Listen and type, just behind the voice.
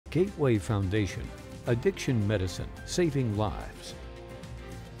Gateway Foundation, addiction medicine, saving lives.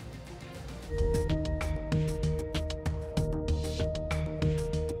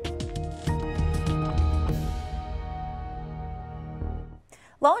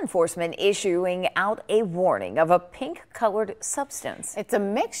 Law enforcement issuing out a warning of a pink-colored substance. It's a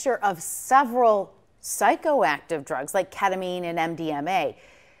mixture of several psychoactive drugs like ketamine and MDMA.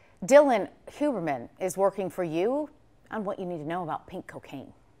 Dylan Huberman is working for you on what you need to know about pink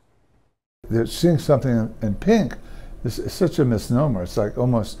cocaine. They're seeing something in pink. This is such a misnomer. It's like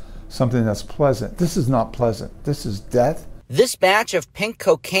almost something that's pleasant. This is not pleasant. This is death. This batch of pink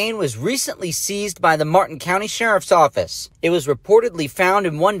cocaine was recently seized by the Martin County Sheriff's Office. It was reportedly found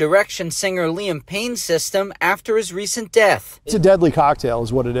in One Direction singer Liam Payne's system after his recent death. It's a deadly cocktail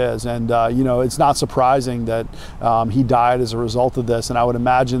is what it is, and you know, it's not surprising that he died as a result of this, and I would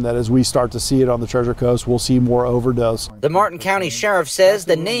imagine that as we start to see it on the Treasure Coast, we'll see more overdose. The Martin County Sheriff says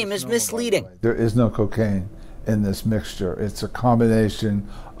the name is misleading. There is no cocaine in this mixture. It's a combination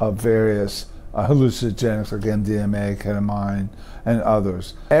of various hallucinogenics like MDMA, ketamine, and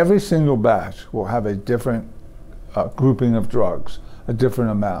others. Every single batch will have a different grouping of drugs, a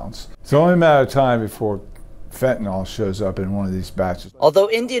different amounts. It's only a matter of time before fentanyl shows up in one of these batches. Although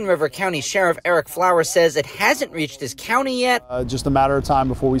Indian River County Sheriff Eric Flower says it hasn't reached his county yet. Just a matter of time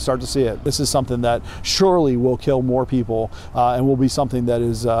before we start to see it. This is something that surely will kill more people and will be something that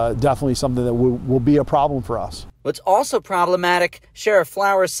is definitely something that will be a problem for us. What's also problematic, Sheriff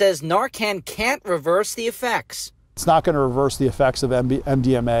Flowers says Narcan can't reverse the effects. It's not going to reverse the effects of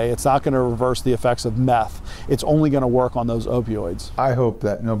MDMA. It's not going to reverse the effects of meth. It's only going to work on those opioids. I hope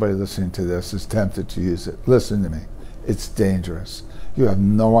that nobody listening to this is tempted to use it. Listen to me. It's dangerous. You have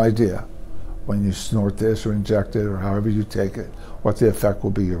no idea when you snort this or inject it or however you take it, what the effect will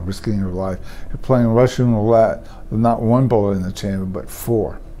be. You're risking your life. You're playing Russian roulette with not one bullet in the chamber, but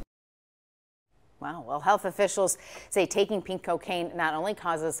 4. Wow, well, health officials say taking pink cocaine not only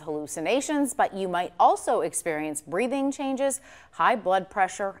causes hallucinations, but you might also experience breathing changes, high blood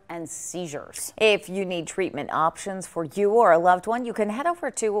pressure, and seizures. If you need treatment options for you or a loved one, you can head over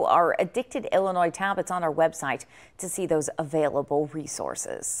to our Addicted Illinois tab. It's on our website to see those available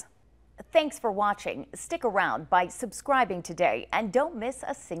resources. Thanks for watching. Stick around by subscribing today and don't miss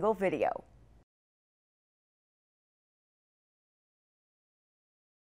a single video.